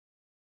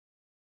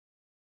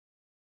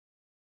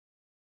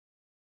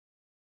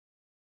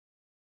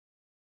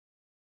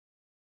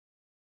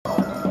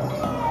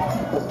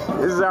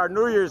This is our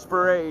New Year's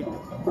parade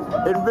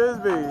in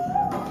Bisbee.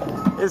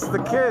 It's the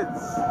kids.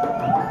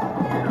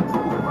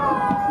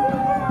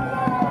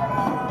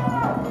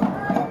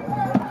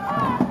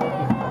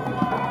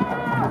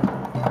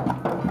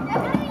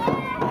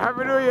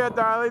 Happy New Year,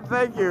 darling.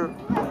 Thank you.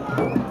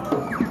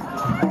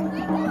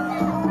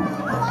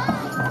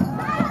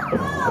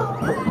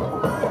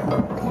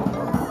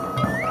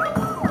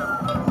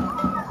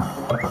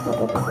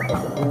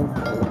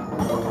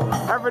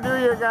 Happy New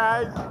Year,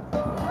 guys.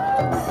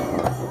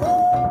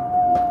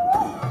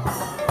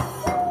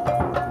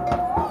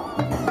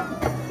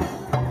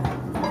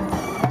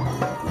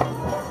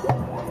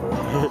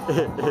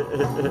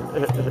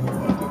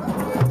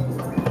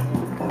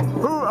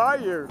 Who are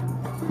you?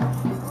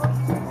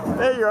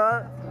 There you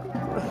are.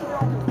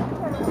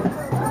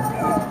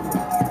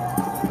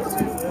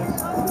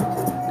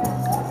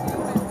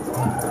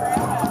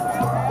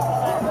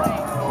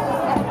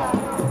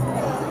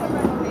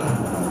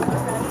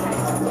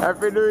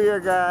 Happy New Year,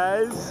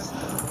 guys.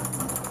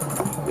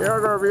 You're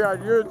going to be on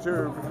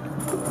YouTube.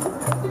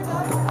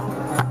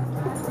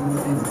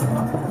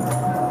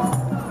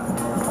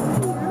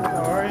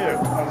 How are you?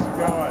 How's it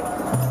going?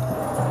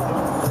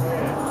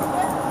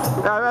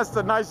 Now, that's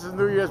the nicest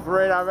New Year's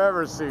parade I've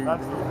ever seen. It's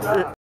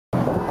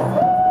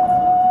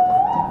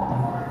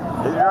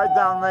right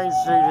down Main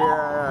Street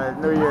here,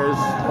 New Year's.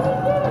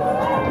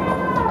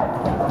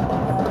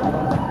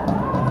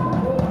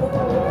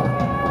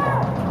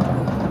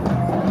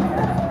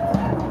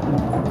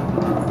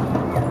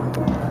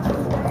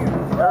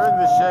 They're in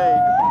the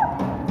shade.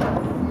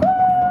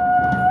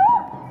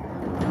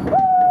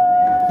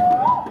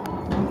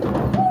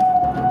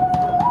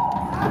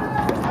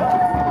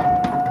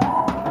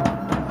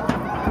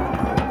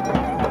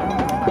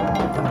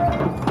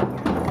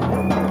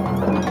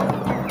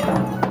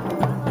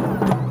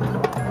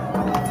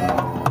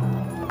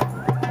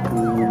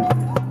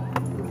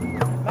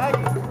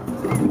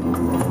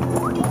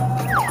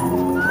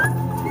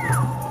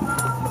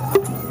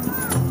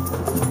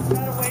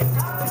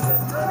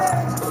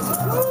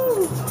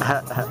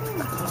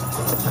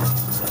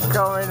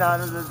 Coming out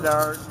of the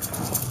dark.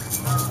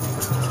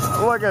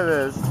 Look at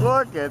this.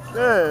 Look at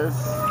this.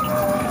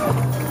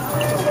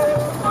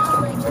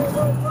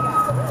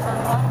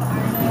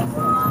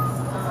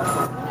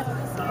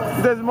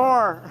 There's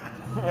more.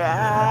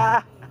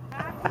 Yeah.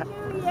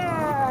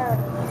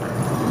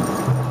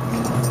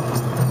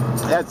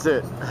 That's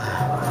it.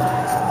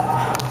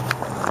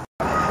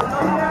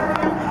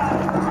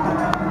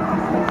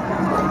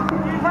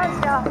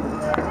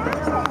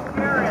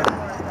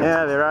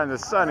 Yeah, they're on the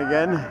sun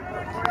again.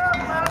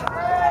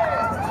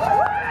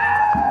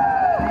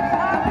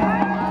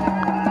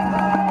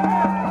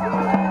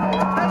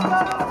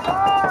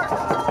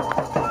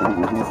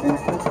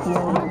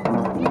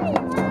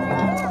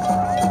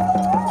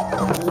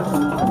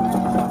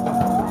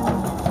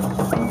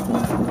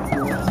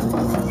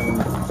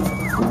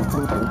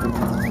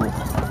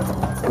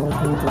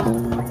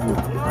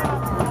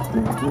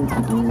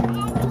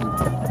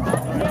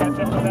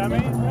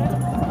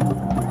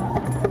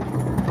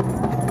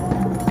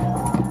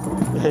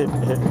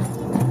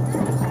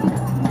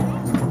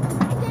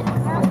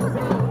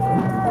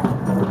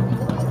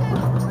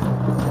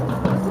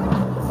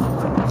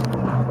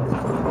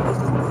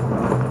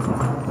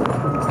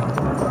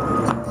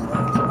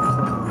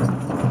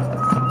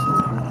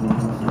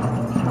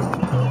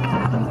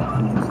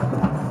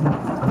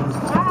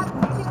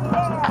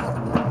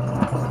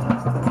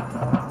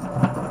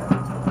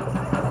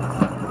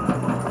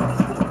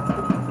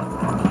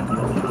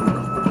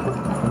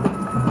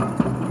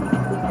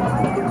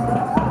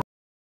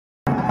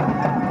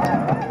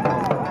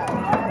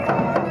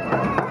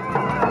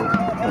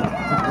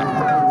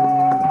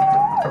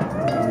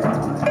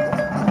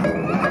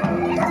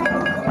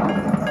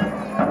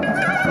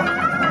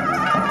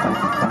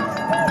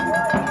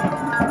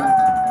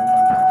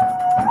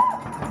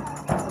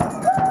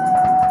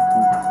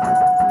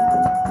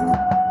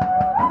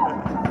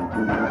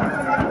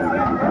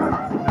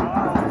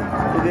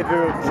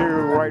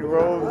 Two white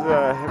wolves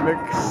mix.